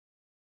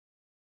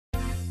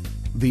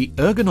The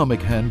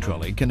ergonomic hand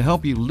trolley can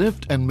help you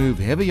lift and move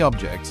heavy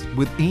objects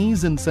with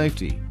ease and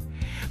safety.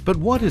 But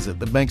what is it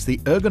that makes the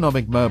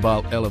ergonomic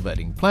mobile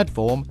elevating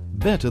platform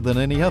better than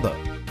any other?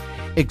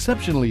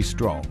 Exceptionally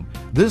strong,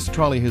 this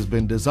trolley has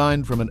been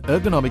designed from an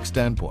ergonomic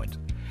standpoint,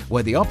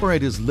 where the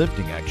operator's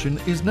lifting action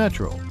is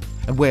natural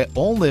and where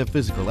all their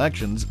physical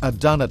actions are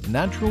done at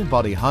natural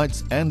body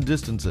heights and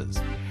distances,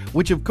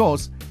 which of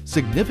course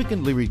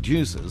significantly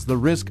reduces the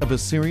risk of a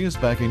serious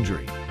back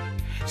injury.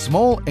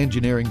 Small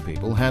engineering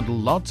people handle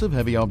lots of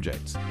heavy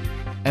objects,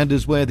 and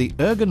is where the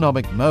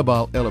ergonomic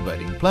mobile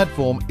elevating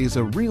platform is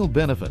a real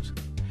benefit.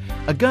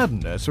 A garden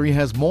nursery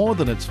has more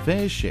than its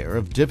fair share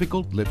of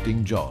difficult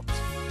lifting jobs.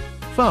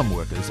 Farm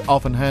workers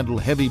often handle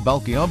heavy,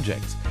 bulky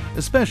objects,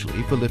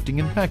 especially for lifting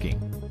and packing.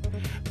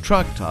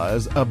 Truck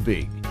tires are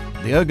big.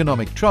 The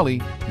ergonomic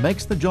trolley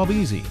makes the job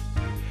easy.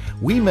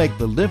 We make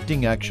the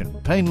lifting action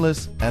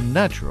painless and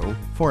natural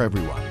for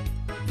everyone.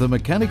 The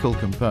mechanical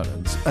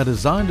components are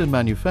designed and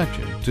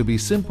manufactured to be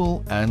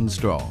simple and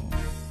strong.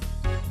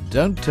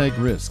 Don't take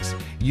risks.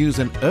 Use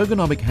an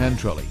ergonomic hand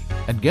trolley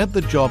and get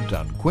the job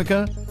done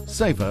quicker,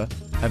 safer,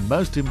 and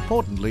most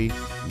importantly,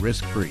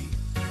 risk-free.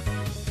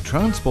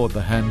 Transport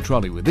the hand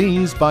trolley with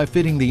ease by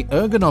fitting the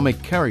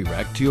ergonomic carry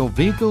rack to your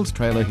vehicle's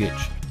trailer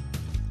hitch,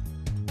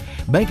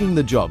 making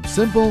the job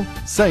simple,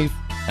 safe,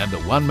 and a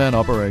one-man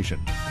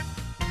operation.